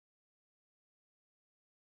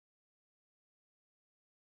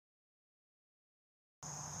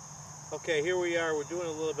Okay, here we are. We're doing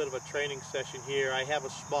a little bit of a training session here. I have a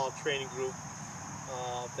small training group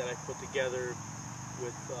that I put together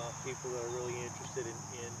with people that are really interested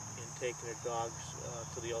in taking their dogs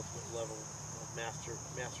to the ultimate level of master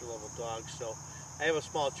level dogs. So I have a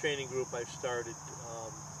small training group I've started,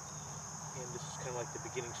 and this is kind of like the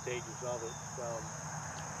beginning stages of it.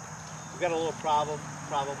 We've got a little problem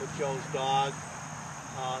with Joe's dog.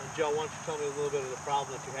 Joe, why don't you tell me a little bit of the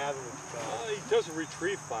problem that you're having with your dog? He doesn't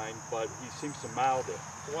retrieve fine, but he seems to mouth it.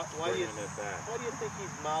 Why do you think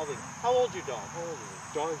he's mouthing? How old's your dog? How old is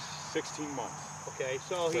he? Dog's 16 months. Okay,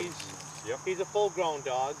 so he's a full-grown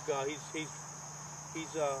dog. He's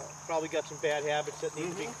probably got some bad habits that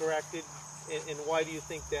need to be corrected. And why do you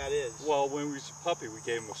think that is? Well, when he was a puppy, we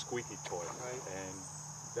gave him a squeaky toy, right? And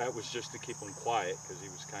that was just to keep him quiet because he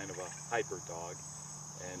was kind of a hyper dog.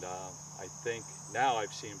 And I think now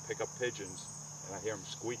I've seen him pick up pigeons, and I hear him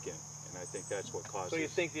squeaking, and I think that's what causes. So you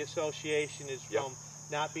think the association is from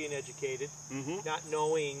not being educated, not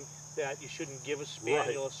knowing that you shouldn't give a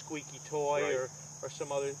spaniel a squeaky toy or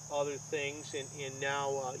some other things, and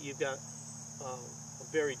now you've got a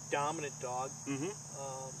very dominant dog, and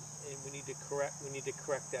we need to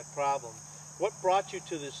correct that problem. What brought you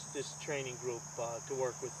to this training group to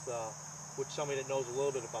work with somebody that knows a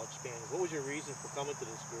little bit about spaniels? What was your reason for coming to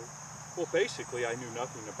this group? Well, basically, I knew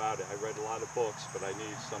nothing about it. I read a lot of books, but I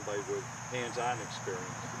needed somebody with hands-on experience.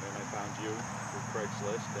 And then I found you through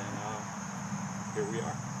Craigslist, and here we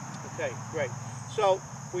are. Okay, great. So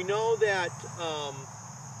we know that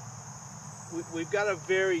we've got a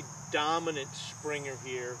very dominant Springer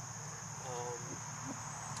here,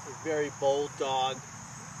 a very bold dog,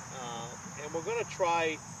 and we're going to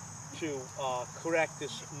try to correct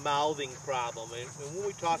this mouthing problem. And when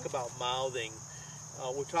we talk about mouthing,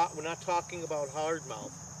 we're not talking about hard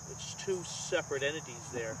mouth. It's two separate entities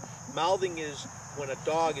there. Mouthing is when a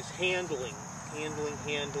dog is handling.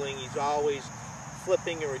 He's always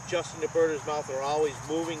flipping or adjusting the bird in his mouth, or always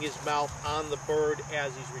moving his mouth on the bird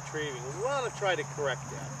as he's retrieving. We want to try to correct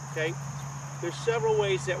that, okay? There's several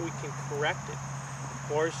ways that we can correct it. Of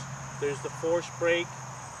course, there's the force break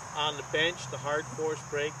on the bench, the hard force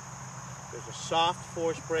break. There's a soft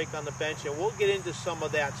force break on the bench, and we'll get into some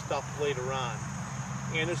of that stuff later on.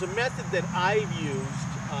 And there's a method that I've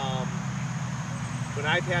used when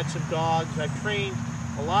I've had some dogs. I've trained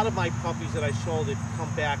a lot of my puppies that I sold that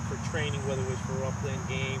come back for training, whether it was for upland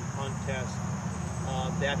game, hunt test,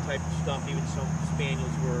 that type of stuff. Even some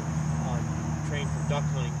spaniels were trained for duck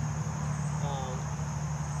hunting.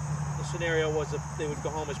 The scenario was that they would go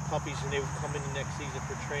home as puppies and they would come in the next season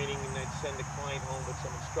for training, and I'd send the client home with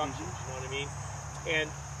some instructions, you know what I mean? And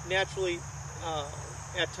naturally,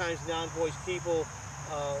 at times non-voiced people,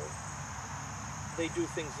 they do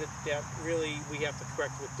things that really we have to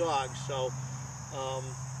correct with dogs. So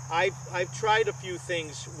I've tried a few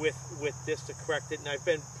things with this to correct it, and I've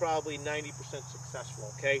been probably 90%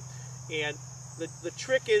 successful, okay? And the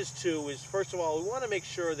trick is first of all, we want to make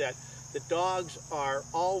sure that the dogs are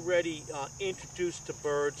already introduced to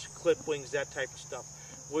birds, clip wings, that type of stuff.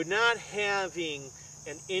 We're not having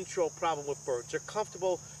an intro problem with birds. They're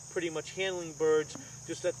comfortable pretty much handling birds,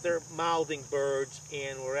 just that they're mouthing birds,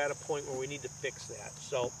 and we're at a point where we need to fix that.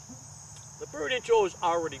 So the bird intro is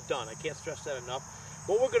already done. I can't stress that enough.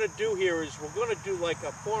 What we're going to do here is we're going to do like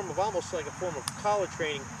a form of, almost like a form of collar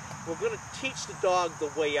training. We're going to teach the dog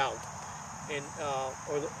the way out, and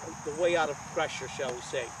or the way out of pressure, shall we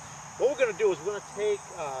say. What we're going to do is we're going to take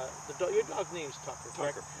your dog's name is Tucker,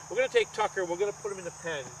 correct? Tucker. We're going to take Tucker. We're going to put him in a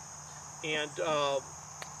pen, and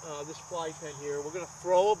this fly pen here. We're going to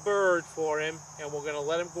throw a bird for him, and we're going to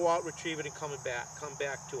let him go out, retrieve it, and come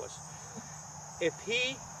back to us. If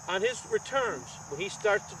he, on his returns, when he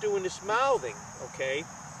starts to doing this mouthing, okay,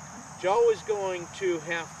 Joe is going to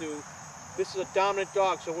have to. This is a dominant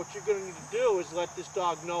dog, so what you're going to need to do is let this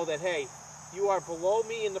dog know that, hey, you are below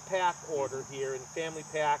me in the pack order here, in the family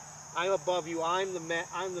pack. I'm above you. I'm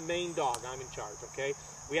the main dog. I'm in charge, okay?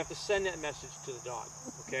 We have to send that message to the dog,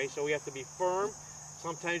 okay? So we have to be firm.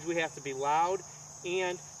 Sometimes we have to be loud,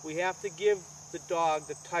 and we have to give the dog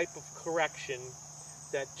the type of correction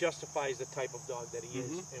that justifies the type of dog that he is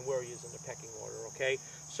and where he is in the pecking order, okay?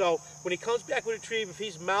 So when he comes back with a retrieve, if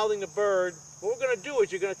he's mouthing the bird, what we're going to do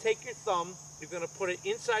is you're going to take your thumb, you're going to put it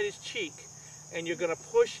inside his cheek, and you're going to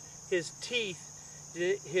push his cheek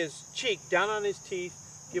down on his teeth,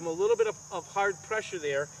 give him a little bit of hard pressure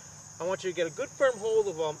there. I want you to get a good firm hold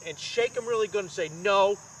of him and shake him really good and say,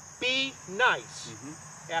 no, be nice,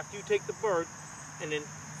 after you take the bird, and then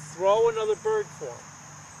throw another bird for him.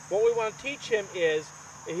 What we want to teach him is,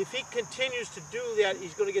 if he continues to do that,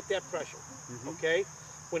 he's going to get that pressure, okay?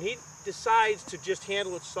 When he decides to just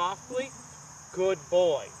handle it softly, good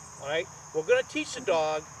boy. All right. We're going to teach the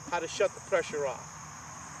dog how to shut the pressure off.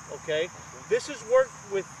 Okay. This has worked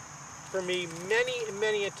for me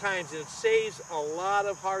many a times, and it saves a lot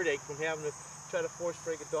of heartache from having to try to force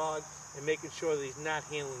break a dog and making sure that he's not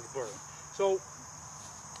handling the bird. So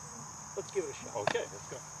let's give it a shot. Okay, let's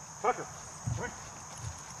go. Tucker, come here.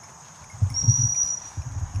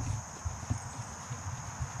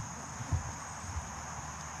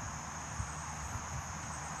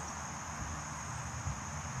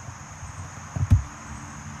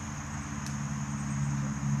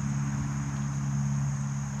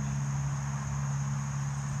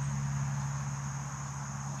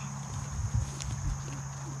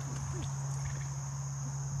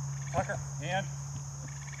 Tucker, hand.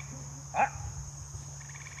 Ah.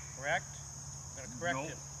 Correct. I'm going to correct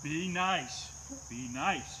him. Be nice. Be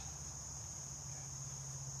nice.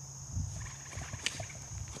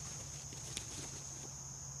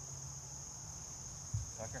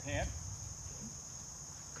 Tucker, hand.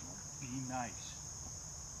 Be nice.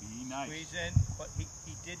 Be nice. Squeeze in, but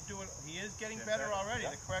he did do it. He is getting better already.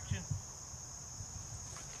 Yep. The correction.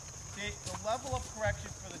 The level of correction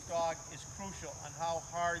for the dog is crucial on how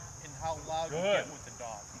hard and how loud you get with the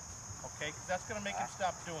dog. Okay, because that's going to make him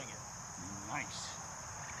stop doing it. Nice.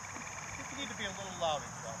 I think you need to be a little louder,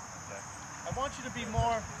 Joe. Okay. I want you to be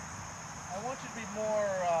more.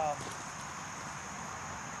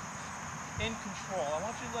 In control. I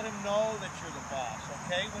want you to let him know that you're the boss.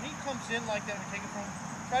 Okay. When he comes in like that and you take it from him,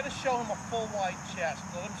 try to show him a full wide chest.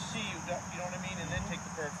 Let him see you. You know what I mean? And then take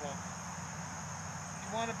the bird from him.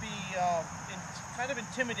 You want to be kind of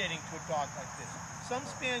intimidating to a dog like this. Some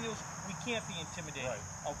spaniels we can't be intimidating,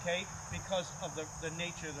 okay, because of the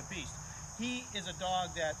nature of the beast. He is a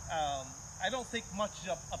dog that I don't think much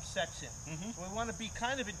upsets him. So we want to be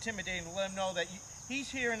kind of intimidating to let him know that he's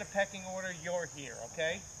here in the pecking order, you're here,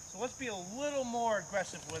 okay? So let's be a little more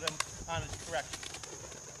aggressive with him on his correction.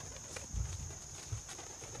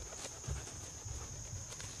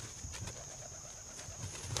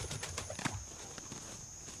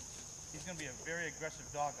 He's going to be a very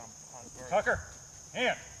aggressive dog on birds. Tucker,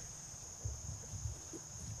 hand.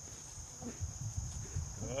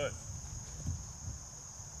 Good.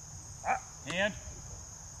 Ah, hand.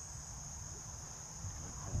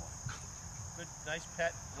 Good boy. Good, nice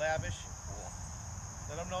pet, lavish. Good boy.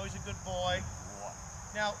 Let him know he's a good boy.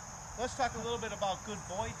 Now, let's talk a little bit about good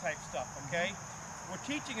boy type stuff, okay? We're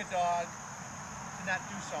teaching a dog to not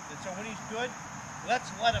do something. So when he's good,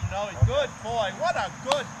 let's let him know he's good boy. What a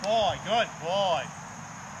good boy. Good boy.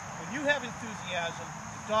 When you have enthusiasm,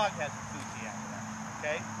 the dog has enthusiasm,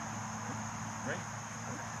 okay? Great.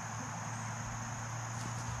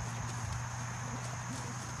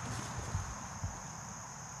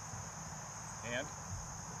 And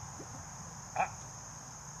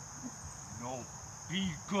no,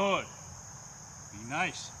 be good. Be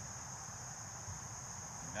nice.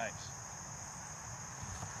 Be nice.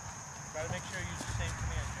 Try to make sure you use the same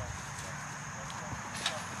command, Joe.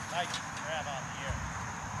 Nice grab on the ear.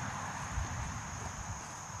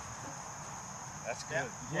 That's good. Yep.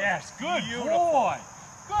 Yes, good Beautiful. boy.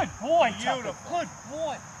 Good boy, Tucker. Beautiful. Good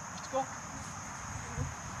boy. Let's go.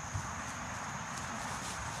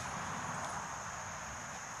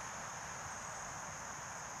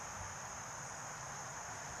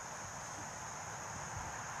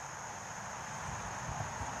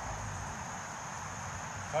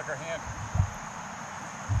 Tucker, hand.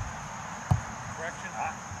 Correction.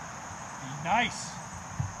 Be nice.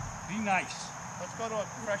 Be nice. Let's go to a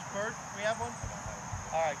fresh bird. We have one?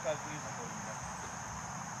 All right, guys.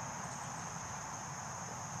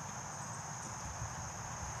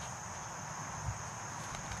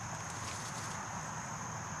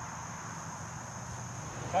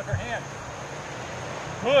 Tucker, hand.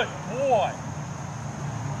 Good boy.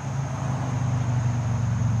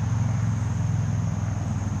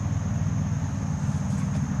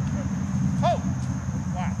 Oh!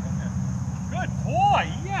 Wow. Good boy.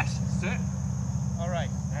 Yes. Sit. All right.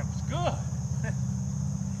 That was good.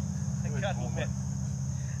 I got to admit,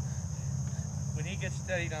 when he gets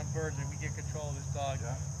steadied on birds and we get control of this dog,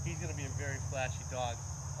 he's going to be a very flashy dog.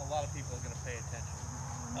 A lot of people are going to pay attention.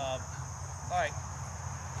 All right.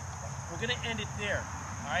 We're going to end it there.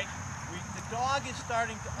 All right. The dog is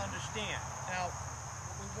starting to understand. Now,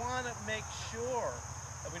 what we want to make sure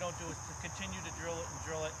that we don't do is to continue to drill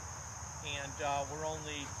it, and we're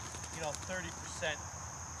only, 30%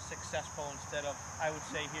 successful instead of, I would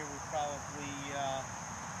say here we're probably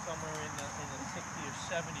somewhere in the 60 or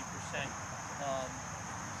 70% of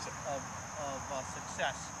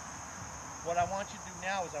success. What I want you to do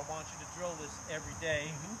now is I want you to drill this every day.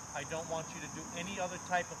 I don't want you to do any other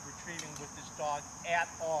type of retrieving with this dog at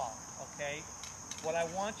all, okay? What I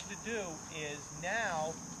want you to do is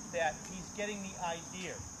now that he's getting the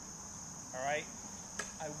idea, all right,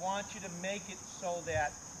 I want you to make it so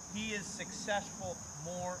that he is successful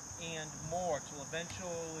more and more till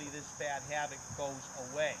eventually this bad habit goes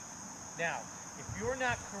away. Now, if you're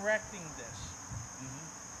not correcting this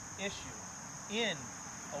issue in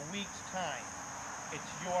a week's time,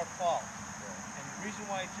 it's your fault. And the reason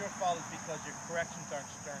why it's your fault is because your corrections aren't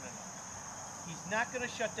stern enough. He's not going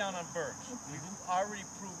to shut down on birds. We've already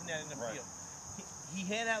proven that in the field. He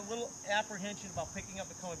had that little apprehension about picking up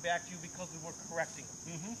and coming back to you because we were correcting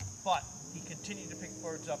him. But he continued to pick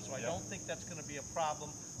birds up, so I don't think that's going to be a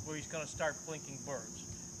problem where he's going to start blinking birds.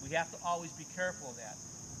 We have to always be careful of that.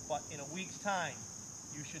 But in a week's time,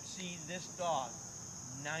 you should see this dog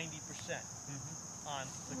 90% on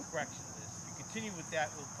the correction of this. If you continue with that,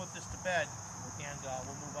 we'll put this to bed and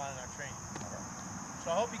we'll move on in our training.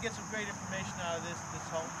 So I hope you get some great information out of this. This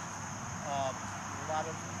helps. A lot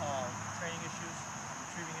of training issues,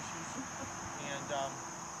 retrieving issues, and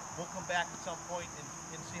we'll come back at some point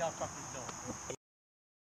and see how Tucker's doing.